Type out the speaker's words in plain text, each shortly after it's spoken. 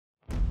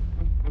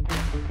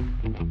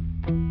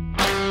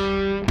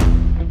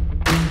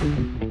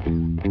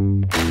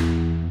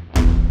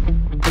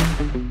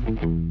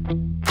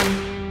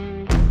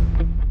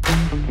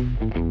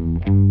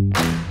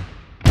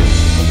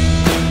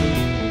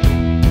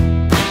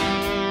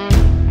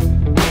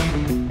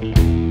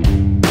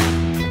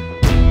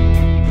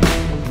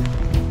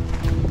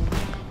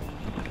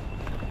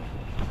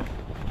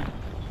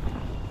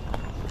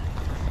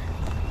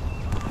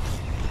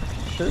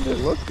did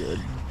they look good?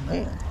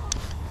 Man,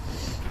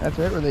 that's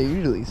right where they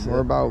usually sit. We're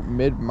about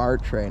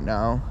mid-March right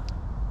now.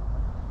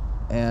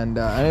 And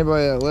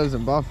anybody that lives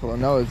in Buffalo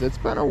knows it's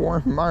been a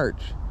warm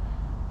March.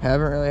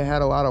 Haven't really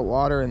had a lot of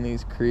water in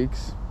these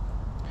creeks.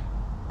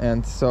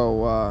 And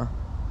so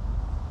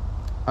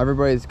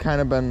everybody's kind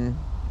of been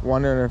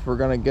wondering if we're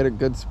going to get a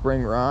good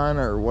spring run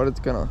or what it's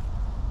going to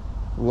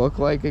look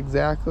like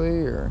exactly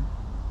or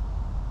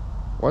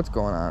what's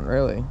going on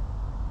really.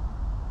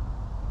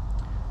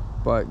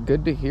 But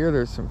good to hear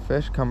there's some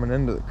fish coming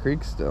into the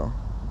creek still.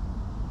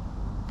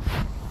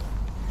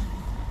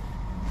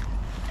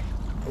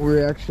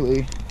 We're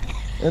actually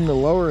in the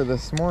lower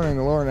this morning,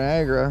 the lower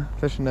Niagara,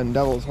 fishing in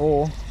Devil's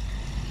Hole.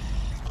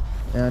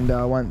 And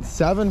went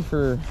 7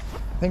 for,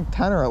 I think,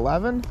 10 or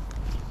 11.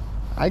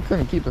 I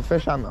couldn't keep a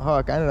fish on the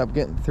hook. I ended up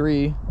getting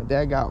 3. My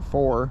dad got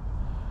 4.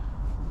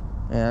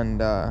 And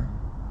that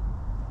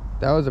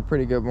was a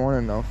pretty good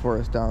morning, though, for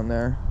us down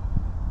there.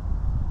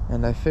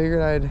 And I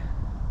figured I'd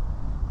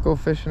go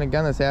fishing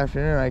again this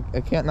afternoon.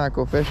 I can't not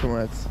go fishing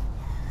when it's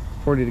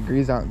 40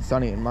 degrees out and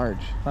sunny in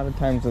March. A lot of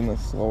times in the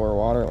slower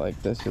water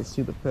like this, you'll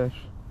see the fish,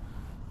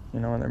 you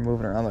know, when they're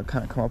moving around, they'll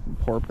kind of come up and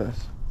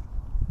porpoise.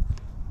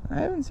 I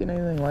haven't seen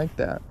anything like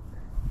that.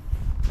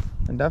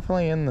 And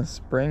definitely in the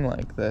spring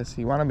like this,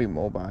 you want to be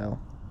mobile.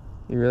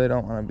 You really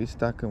don't want to be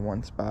stuck in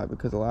one spot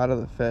because a lot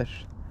of the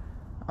fish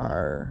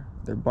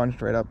they're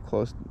bunched right up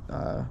close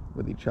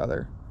with each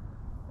other.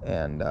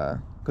 And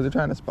because they're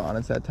trying to spawn,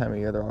 it's that time of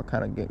year, they're all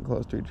kind of getting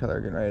close to each other,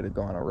 getting ready to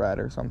go on a red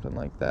or something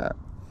like that.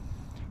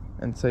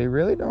 And so you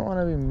really don't want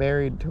to be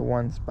married to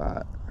one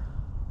spot.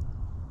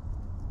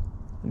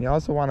 And you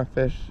also want to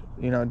fish,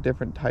 you know,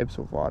 different types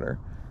of water.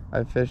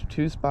 I've fished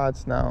 2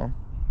 spots now.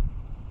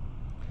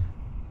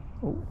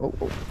 Oh.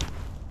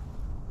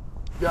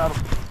 Got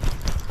him.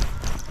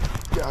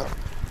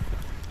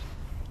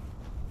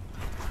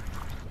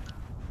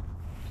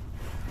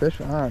 Fish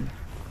on.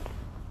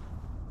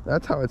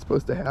 That's how it's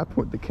supposed to happen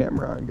with the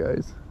camera on,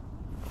 guys.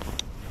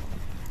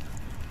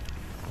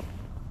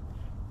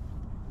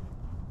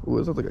 Ooh,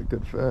 this looks like a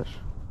good fish.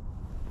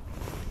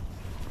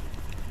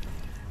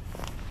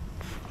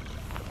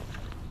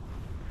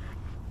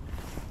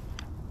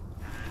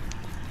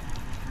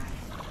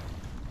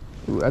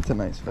 Ooh, that's a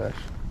nice fish.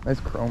 Nice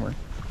chromer.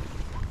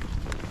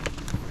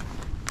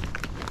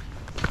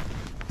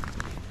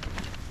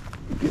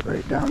 Get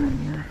right down in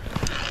here.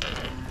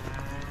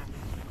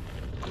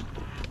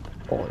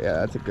 Oh yeah,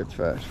 that's a good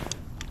fish.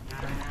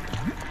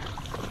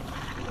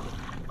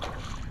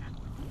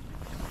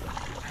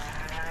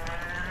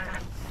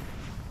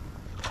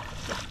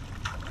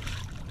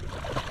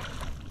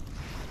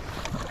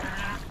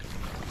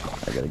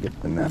 I gotta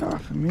get the net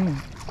off of me.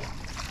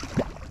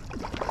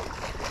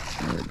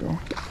 There we go.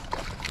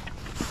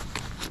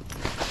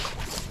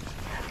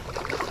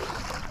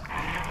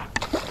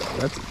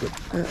 That's a good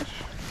fish.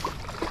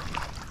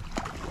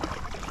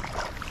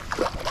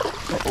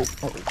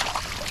 Oh.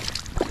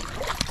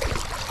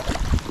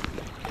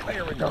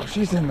 There we go.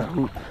 She's in the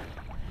hoop.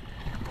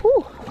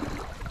 Whew.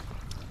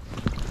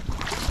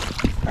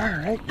 All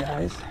right,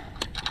 guys.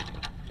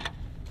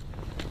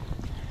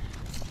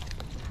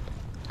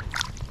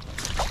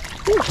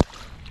 Whew.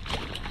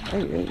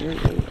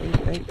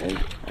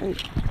 Hey.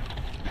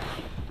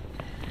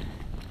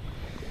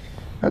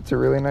 That's a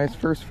really nice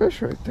first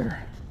fish right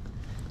there.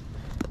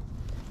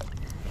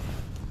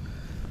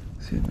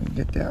 See if we can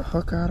get that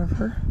hook out of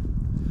her.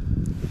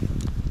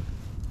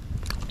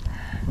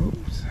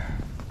 Oops.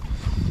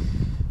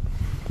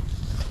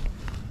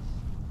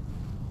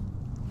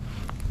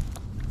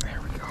 There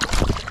we go.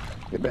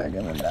 Get back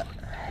in the net.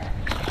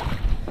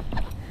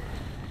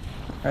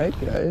 Alright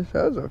guys,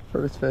 that was our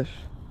first fish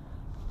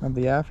of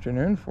the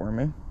afternoon for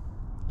me.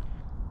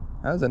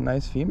 That was a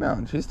nice female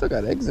and she's still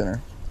got eggs in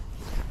her.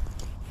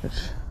 Which,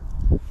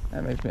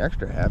 that makes me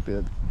extra happy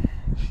that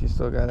she's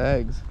still got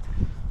eggs.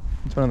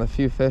 It's one of the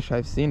few fish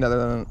I've seen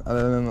other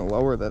than the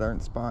lower that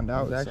aren't spawned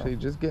out. I was actually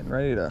just getting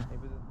ready to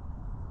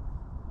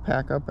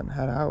pack up and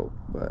head out,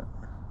 but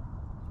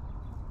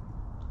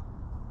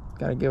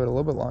gotta give it a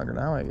little bit longer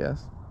now, I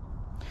guess.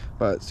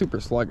 But super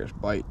sluggish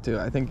bite too.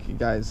 I think you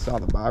guys saw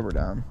the bobber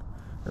down,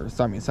 or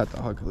saw me set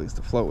the hook. At least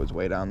the float was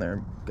way down there.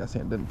 I'm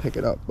guessing it didn't pick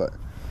it up, but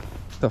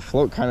the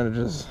float kind of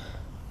just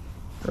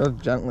real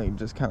gently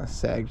just kind of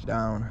sagged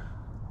down.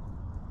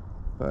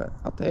 But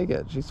I'll take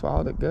it. She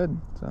swallowed it good,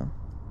 so.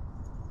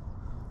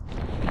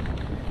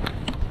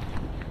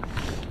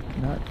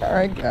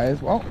 Alright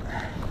guys, well,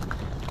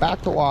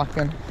 back to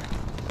walking.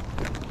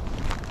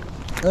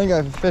 I think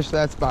I've fished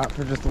that spot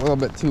for just a little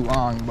bit too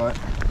long, but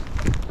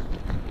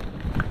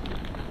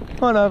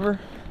whatever.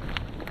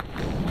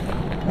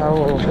 I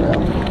will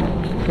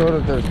go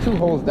to, there's 2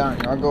 holes down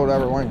here. I'll go to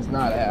whatever one he's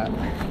not at. So,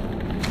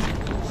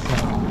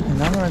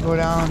 and I'm gonna go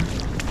down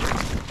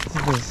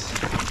to this,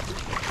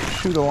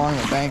 shoot along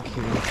the bank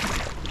here.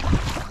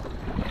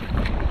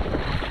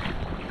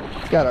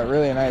 It's got a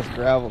really nice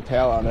gravel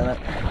tail out in it.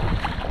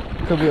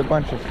 Could be a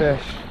bunch of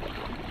fish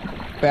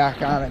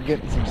back on it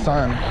getting some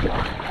sun.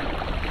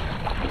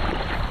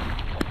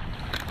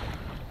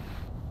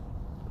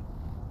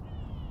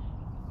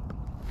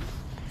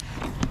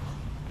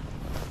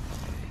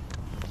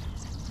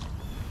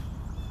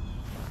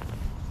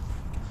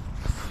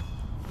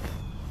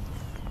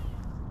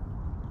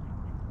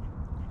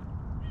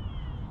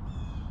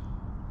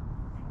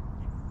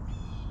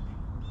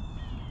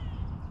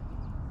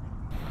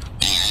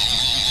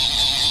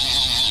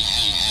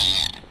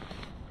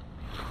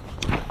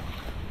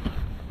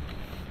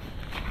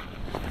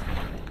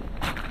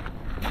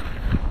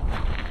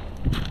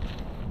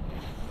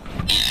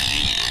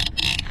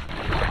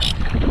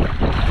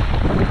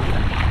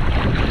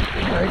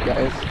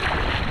 guys.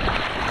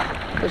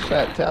 Fish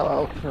that tail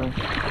out for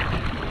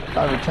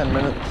 5 or 10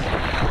 minutes.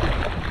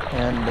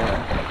 And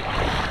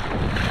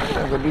I'm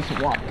gonna go do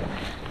some walking.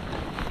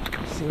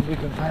 See if we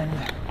can find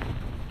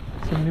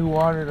some new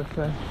water to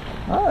fish.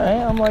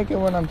 Alright, I'm liking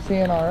what I'm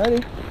seeing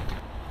already.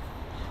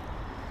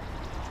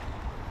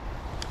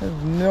 I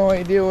have no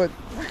idea what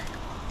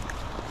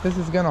this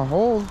is gonna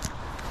hold,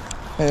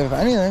 if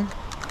anything.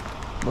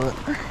 But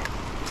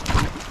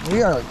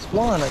we are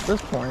exploring at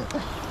this point.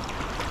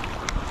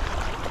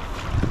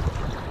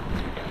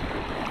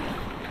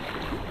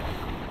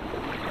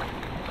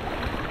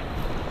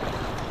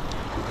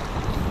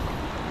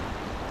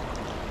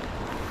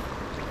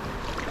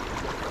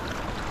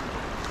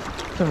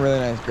 Some really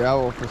nice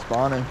gravel for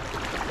spawning.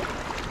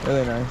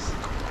 Really nice.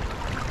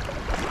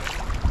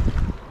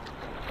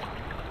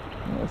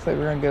 Looks like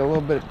we're gonna get a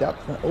little bit of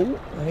depth. Oh,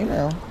 hey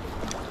now.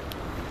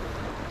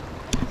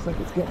 Looks like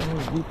it's getting a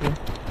little deeper.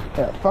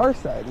 That far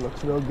side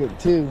looks real good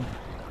too.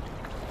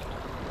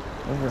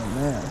 Over in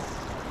there.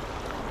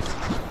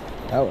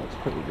 That looks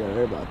pretty good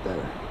right about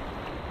there.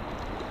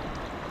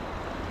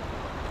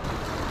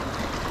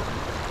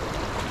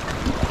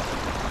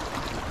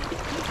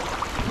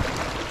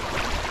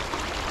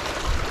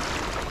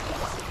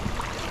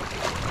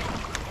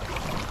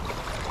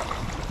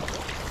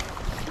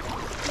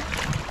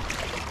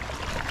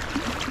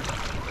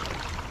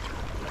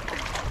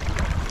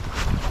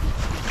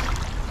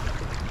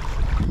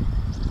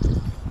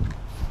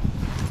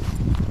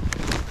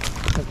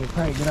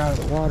 Probably get out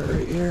of the water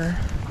right here.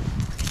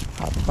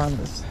 Hop on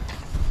this.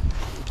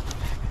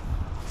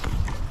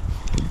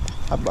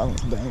 Hop on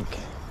this bank.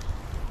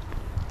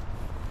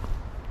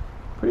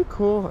 Pretty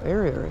cool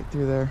area right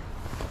through there.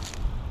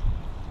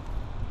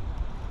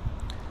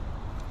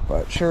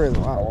 But sure is a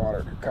lot of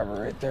water to cover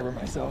right there by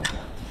myself.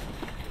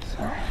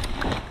 So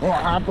we'll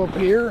hop up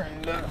here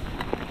and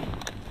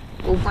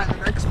go find the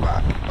next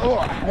spot.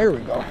 Oh, there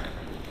we go.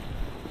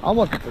 I'm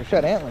looking for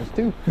shed antlers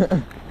too.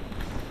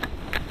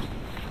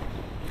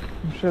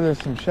 I'm sure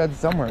there's some sheds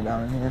somewhere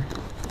down in here.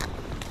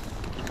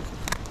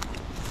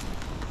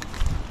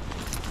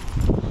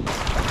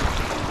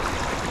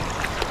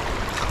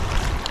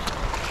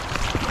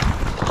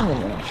 I'm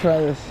gonna try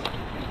this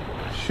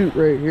shoot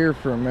right here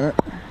for a minute.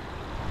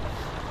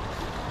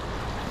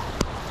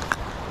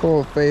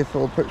 Full of faith,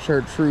 we'll put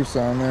chartreuse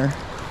on there.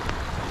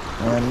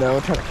 And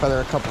we'll try to feather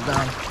a couple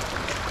down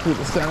through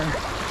the center.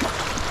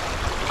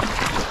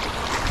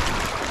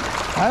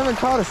 I haven't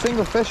caught a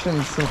single fish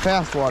in some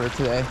fast water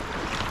today.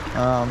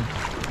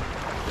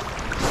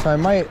 So I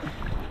might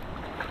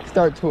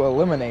start to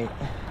eliminate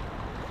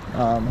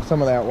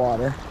some of that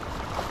water,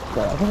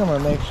 but I think I'm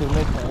gonna make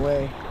my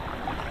way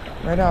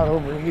right out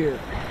over here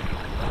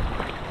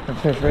and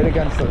fish right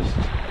against these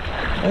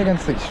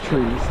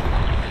trees.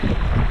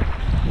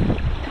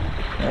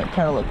 That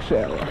kind of looks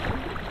shallow.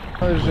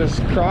 I was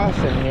just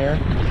crossing here,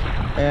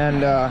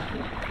 and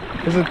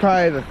this is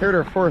probably the 3rd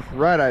or 4th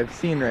rut I've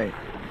seen right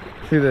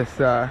through this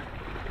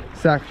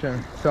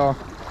section. So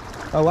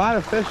a lot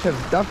of fish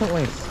have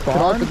definitely spawned.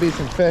 There ought to be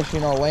some fish, you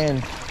know,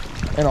 laying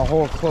in a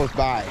hole close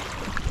by.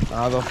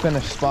 They'll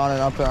finish spawning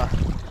up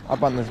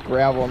on this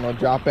gravel, and they'll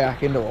drop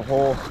back into a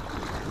hole.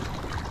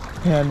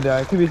 And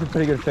it could be some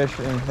pretty good fish,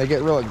 and they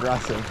get real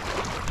aggressive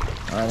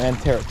and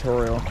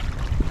territorial.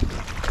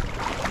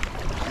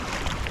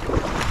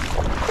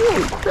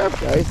 Holy crap,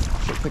 guys!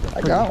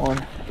 I got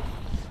one.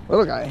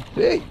 Little guy.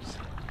 Jeez.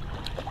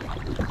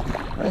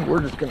 I think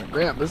we're just gonna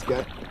grab this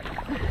guy.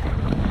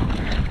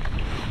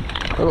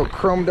 Little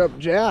chromed up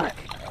jack.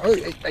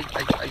 Okay,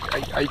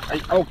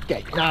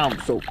 now I'm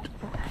soaked.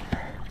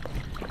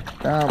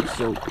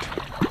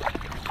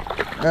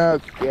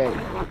 Okay.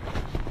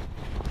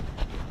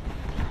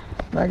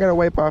 I gotta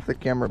wipe off the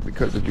camera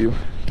because of you.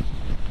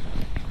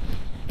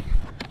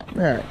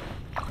 Alright.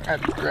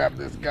 Let's grab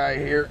this guy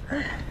here.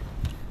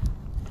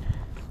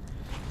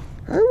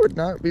 I would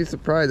not be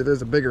surprised if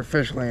there's a bigger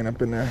fish laying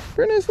up in there.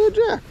 Very nice little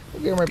jack. I'll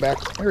get him right back.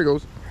 There he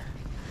goes.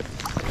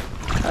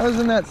 I was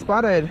in that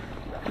spot I had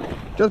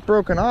just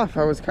broken off.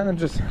 I was kind of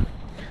just,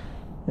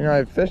 you know,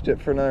 I fished it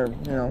for another,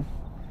 you know,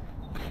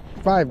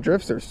 5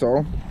 drifts or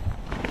so,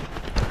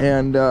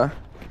 and I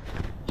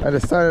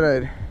decided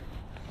I'd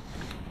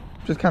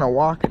just kind of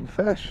walk and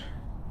fish,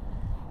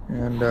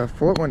 and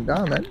before it went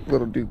down, that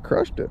little dude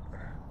crushed it.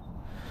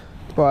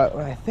 But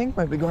what I think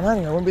might be going on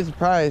here, I wouldn't be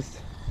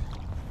surprised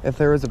if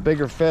there was a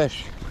bigger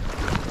fish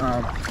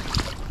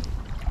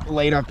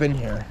laid up in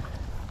here.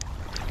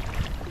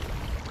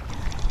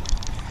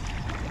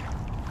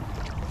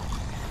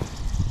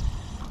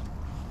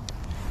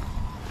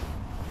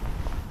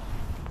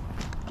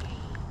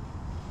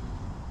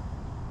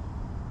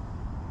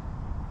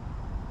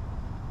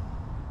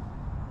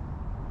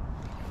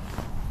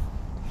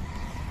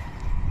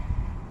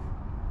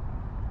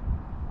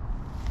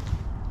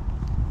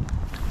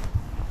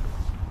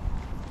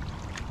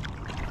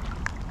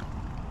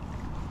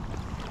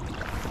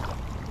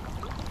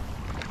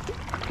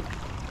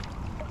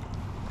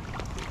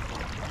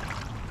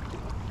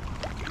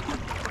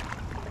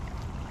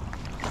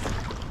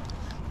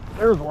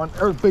 there's one.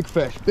 There's big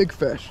fish, big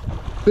fish,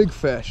 big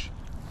fish.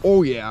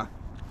 Oh yeah,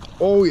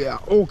 oh yeah.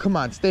 Oh, come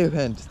on, stay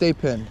pinned, stay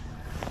pinned.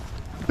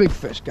 Big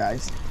fish,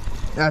 guys.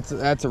 That's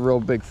a real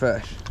big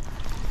fish.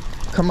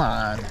 Come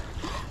on,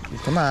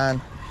 come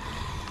on.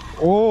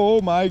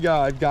 Oh my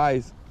God,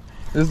 guys.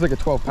 This is like a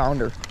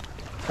 12-pounder.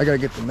 I gotta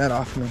get the net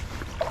off me.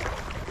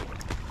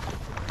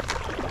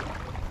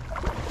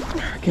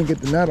 I can't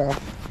get the net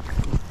off.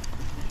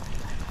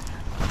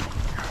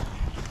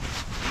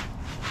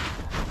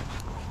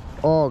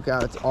 Oh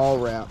God, it's all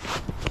wrapped.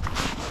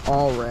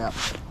 All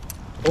wrapped.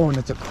 Oh, and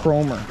it's a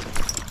chromer.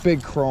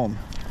 Big chrome.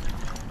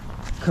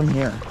 Come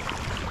here.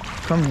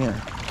 Come here.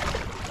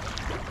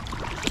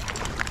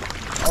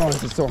 Oh,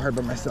 this is so hard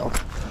by myself.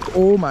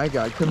 Oh my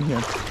God, come here.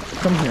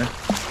 Come here.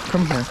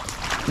 Come here.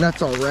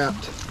 Net's all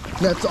wrapped.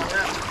 Net's all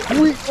wrapped.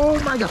 Wait, oh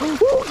my God.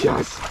 Woo,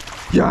 yes.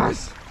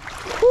 Yes.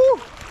 Woo.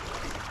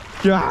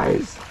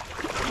 Guys.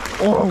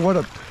 Oh, what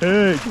a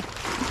pig.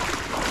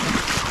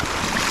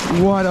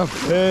 What a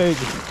pig.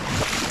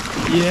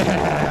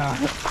 Yeah.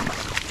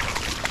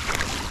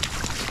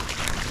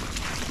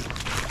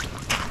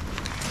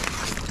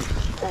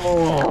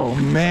 Oh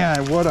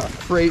man, what a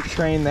freight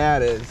train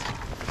that is.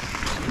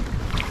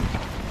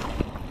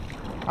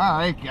 All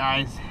right,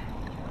 guys.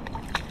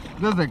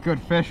 This is a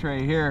good fish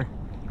right here.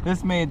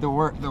 This made the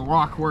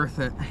walk worth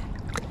it.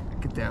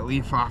 Get that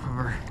leaf off of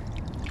her.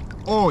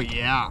 Oh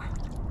yeah.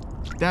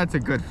 That's a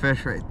good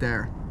fish right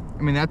there.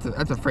 I mean, that's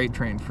a freight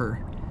train for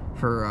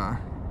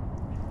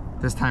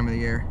this time of the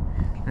year.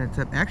 And it's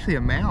actually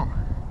a male.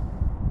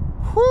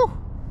 Whew,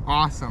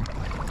 awesome.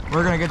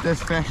 We're gonna get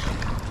this fish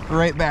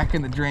right back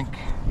in the drink.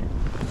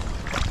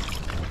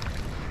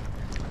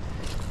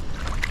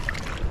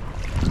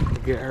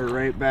 Get her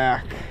right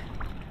back.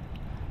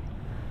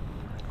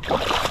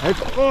 It's,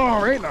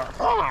 oh, right now.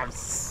 Oh, I'm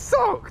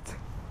soaked.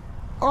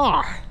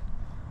 Oh,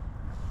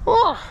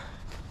 oh.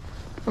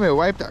 Let me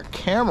wipe that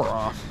camera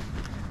off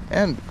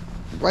and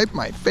wipe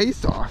my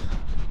face off.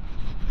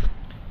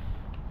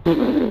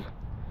 I'm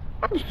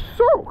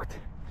soaked.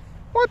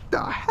 What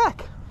the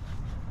heck?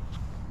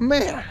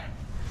 Man,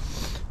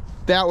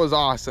 that was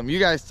awesome. You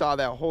guys saw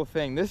that whole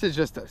thing. This is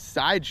just a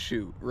side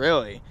shoot,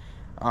 really.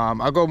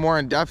 I'll go more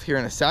in depth here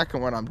in a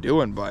second what I'm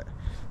doing, but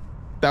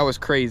that was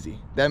crazy.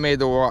 That made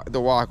the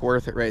walk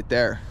worth it right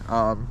there.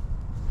 And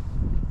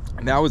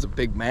that was a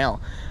big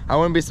male. I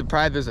wouldn't be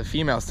surprised there's a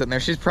female sitting there.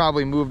 She's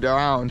probably moved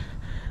around.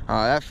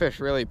 That fish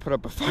really put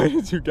up a fight,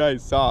 as you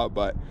guys saw,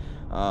 but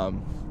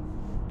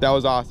that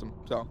was awesome.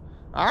 So,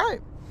 all right,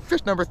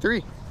 fish number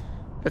 3.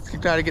 Let's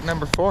try to get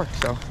number 4.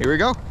 So here we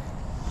go.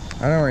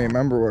 I don't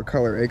remember what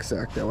color egg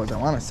sac that was. I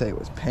want to say it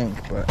was pink,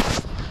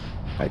 but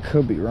I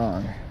could be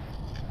wrong.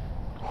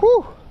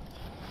 Whew.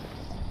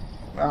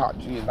 Oh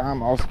geez,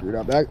 I'm all screwed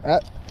up. I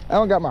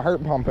don't got my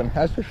heart pumping,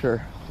 that's for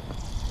sure.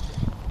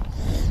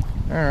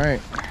 All right,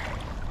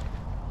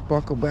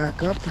 buckle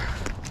back up.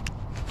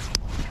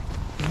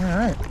 All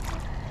right,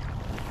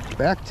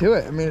 back to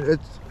it. I mean,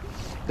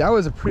 that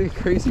was a pretty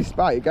crazy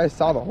spot. You guys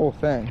saw the whole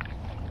thing.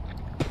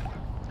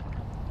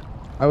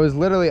 I was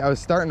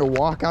starting to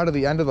walk out of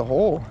the end of the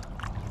hole,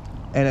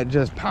 and it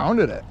just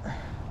pounded it.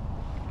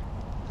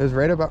 It was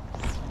right about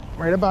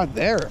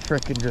there. It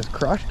freaking just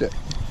crushed it.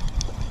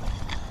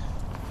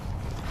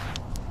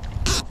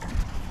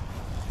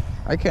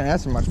 I can't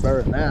ask for much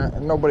better than that.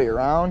 And nobody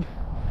around.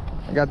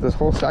 I got this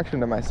whole section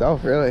to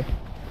myself, really.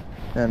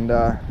 And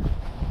oh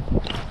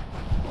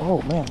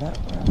man, that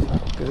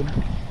felt good.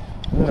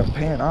 I ended up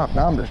paying off.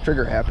 Now I'm just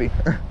trigger happy.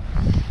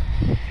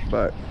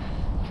 But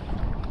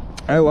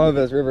I love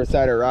this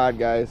Riverside rod,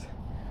 guys.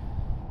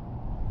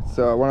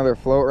 So one of their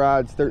float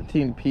rods,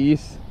 13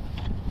 piece,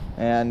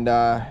 and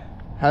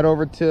head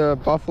over to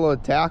Buffalo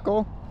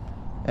Tackle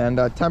and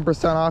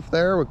 10% off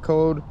there with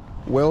code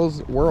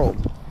Will's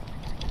World.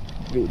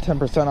 Get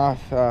 10%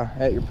 off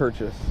at your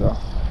purchase. So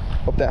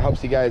hope that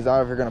helps you guys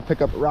out if you're gonna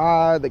pick up a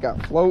rod. They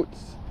got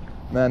floats,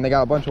 and then they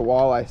got a bunch of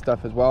walleye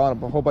stuff as well,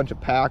 and a whole bunch of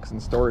packs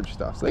and storage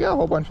stuff. So they got a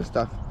whole bunch of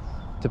stuff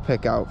to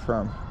pick out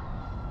from.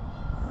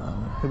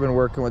 We've been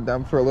working with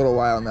them for a little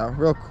while now.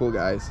 Real cool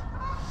guys.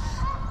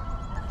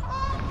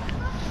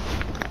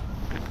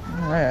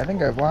 All right, I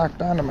think I've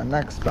locked onto my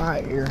next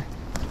spot here.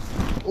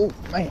 Oh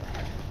man,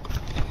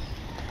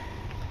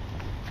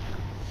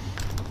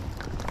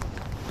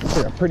 this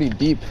is a pretty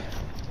deep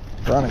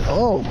running.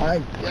 Oh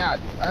my God,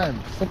 I'm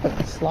slipping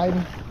and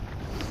sliding.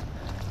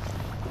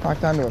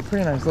 Locked onto a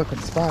pretty nice looking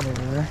spot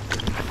over there,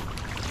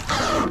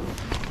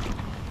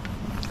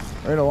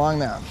 right along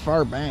that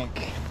far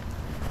bank.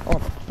 Oh,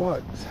 the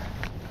bugs.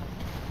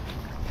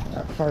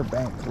 That far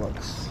bank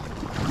looks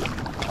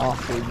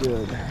awfully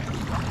good.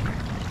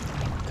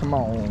 Come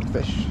on,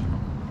 fish.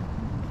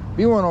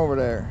 Be one over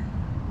there.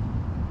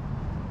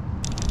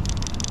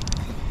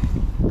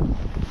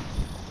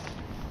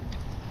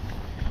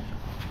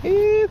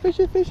 Hey,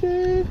 fishy,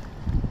 fishy.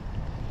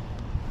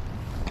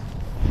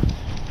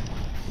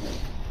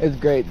 It's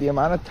great. The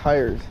amount of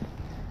tires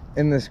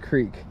in this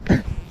creek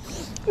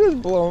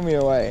just blow me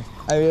away.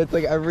 I mean, it's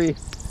like every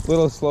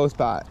little slow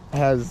spot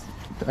has,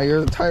 like,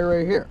 there's a tire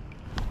right here.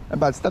 I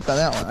about stepped on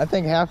that one. I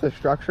think half the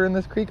structure in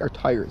this creek are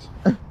tires.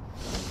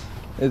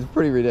 It's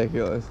pretty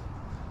ridiculous.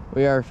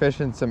 We are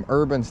fishing some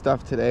urban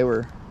stuff today.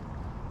 We're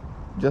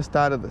just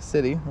out of the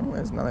city. Oh,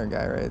 there's another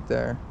guy right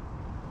there.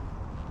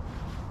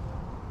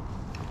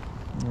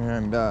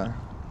 And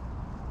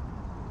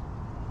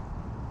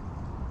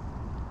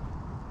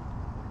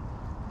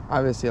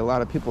obviously a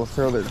lot of people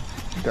throw their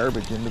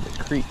garbage into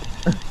the creek.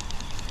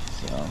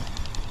 So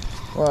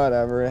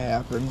whatever, it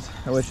happens.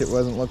 I wish it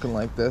wasn't looking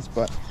like this,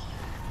 but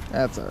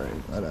that's all right,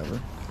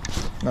 whatever.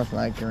 Nothing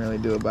I can really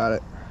do about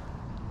it.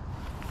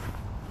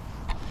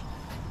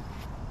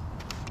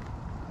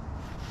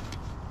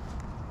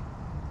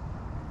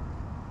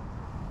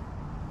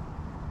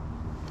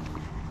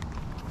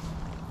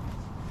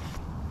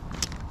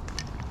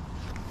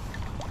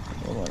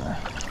 We're gonna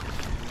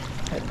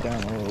head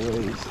down a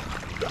little ways.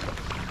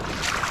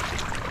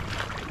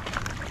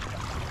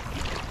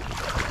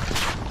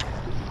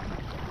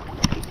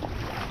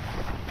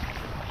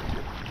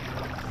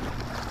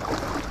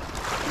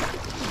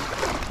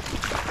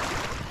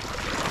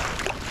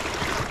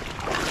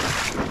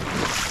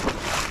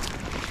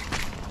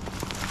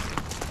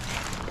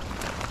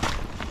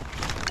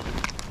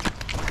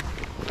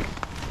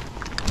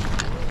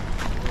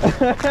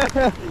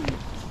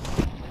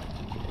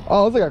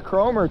 Oh, it's like a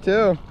chromer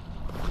too.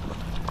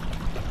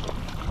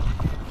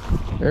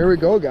 There we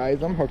go,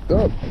 guys. I'm hooked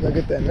up. I gotta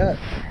get that net.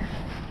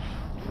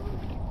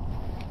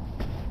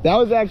 That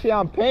was actually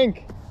on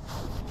pink.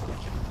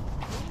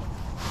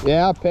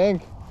 Yeah,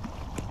 pink.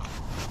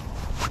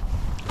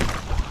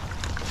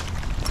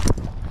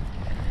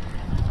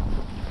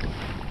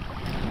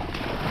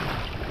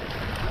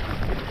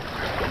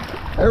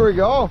 There we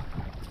go.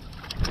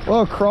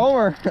 Little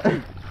chromer.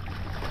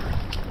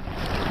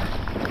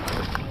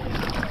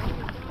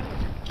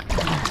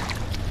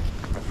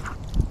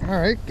 All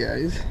right,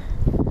 guys.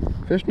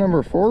 Fish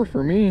number 4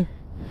 for me.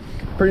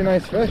 Pretty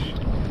nice fish.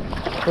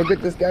 We'll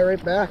get this guy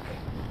right back.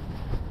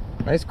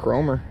 Nice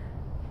chromer.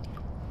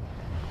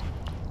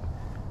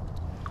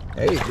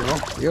 There you go.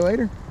 See you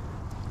later.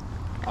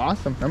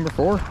 Awesome. Number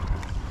 4.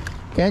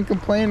 Can't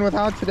complain with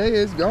how today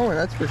is going,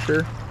 that's for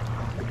sure.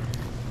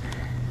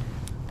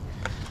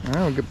 All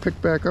right, we'll get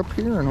picked back up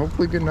here and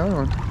hopefully get another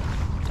one.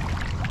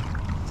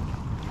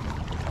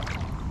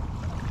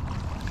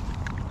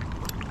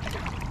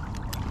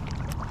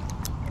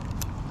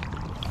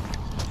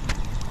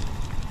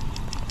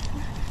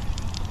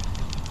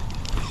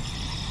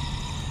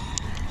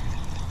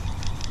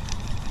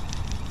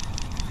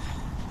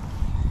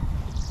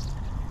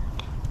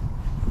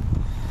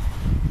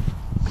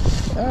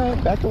 All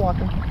right, back to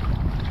walking.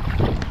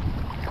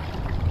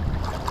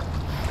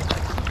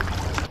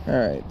 All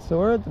right, so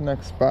we're at the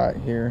next spot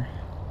here.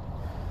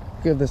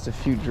 Give this a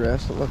few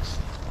drifts. It looks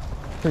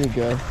pretty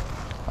good.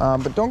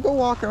 But don't go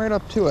walking right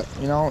up to it.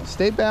 You know,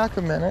 stay back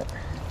a minute.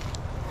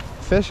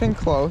 Fishing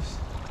close.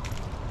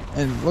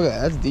 And look at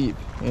that, that's deep.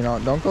 You know,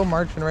 don't go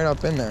marching right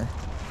up in there.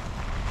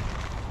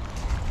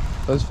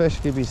 Those fish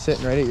could be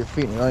sitting right at your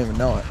feet and you don't even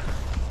know it.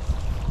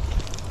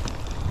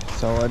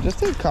 So just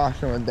take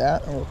caution with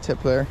that. A little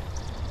tip there.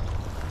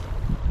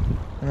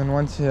 And then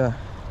once you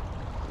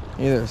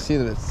either see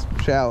that it's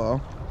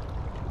shallow,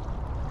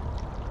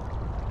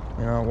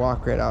 you know,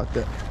 walk right out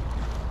there.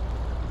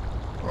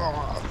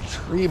 Oh,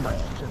 tree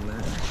branch in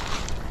there.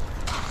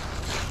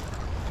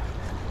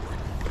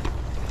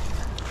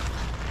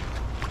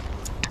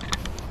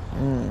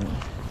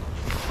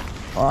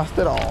 Lost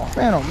it all.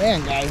 Man, oh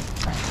man, guys.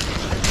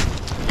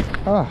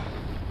 Oh,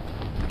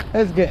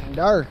 it's getting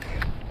dark.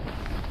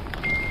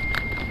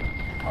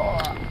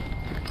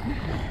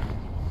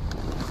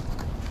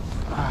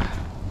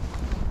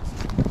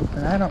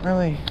 And I don't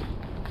really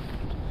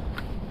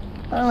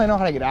know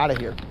how to get out of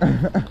here.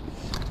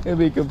 To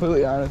be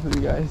completely honest with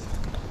you guys.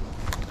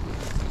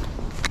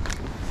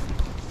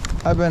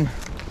 I've been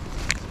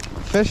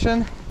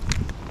fishing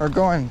or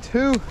going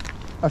to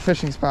a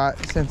fishing spot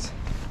since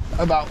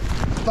about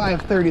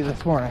 5:30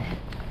 this morning.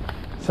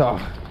 So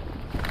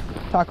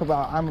talk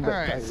about, I'm a bit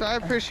tired. So I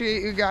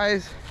appreciate you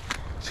guys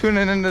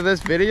tuning into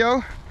this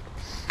video.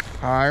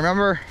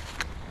 Remember,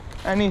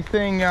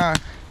 anything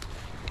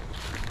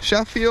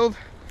Sheffield,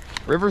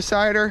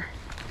 Riversider,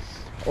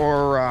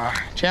 or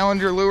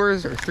Challenger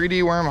lures or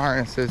 3D worm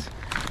harnesses,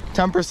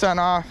 10%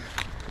 off,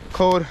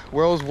 code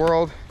Will's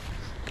World,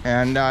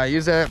 and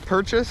use that at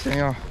purchase and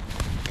you'll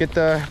get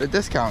the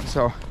discount.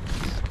 So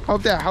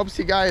hope that helps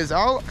you guys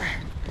out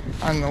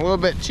on a little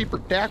bit cheaper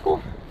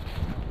tackle.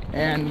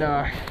 And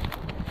I'm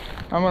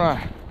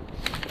gonna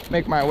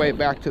make my way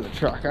back to the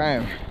truck.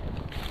 I'm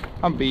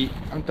beat,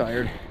 I'm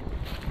tired.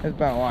 It's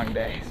been a long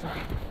day. So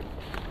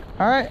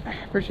all right,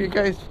 appreciate you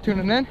guys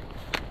tuning in.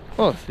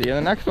 We'll see you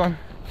in the next one.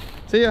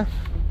 See ya.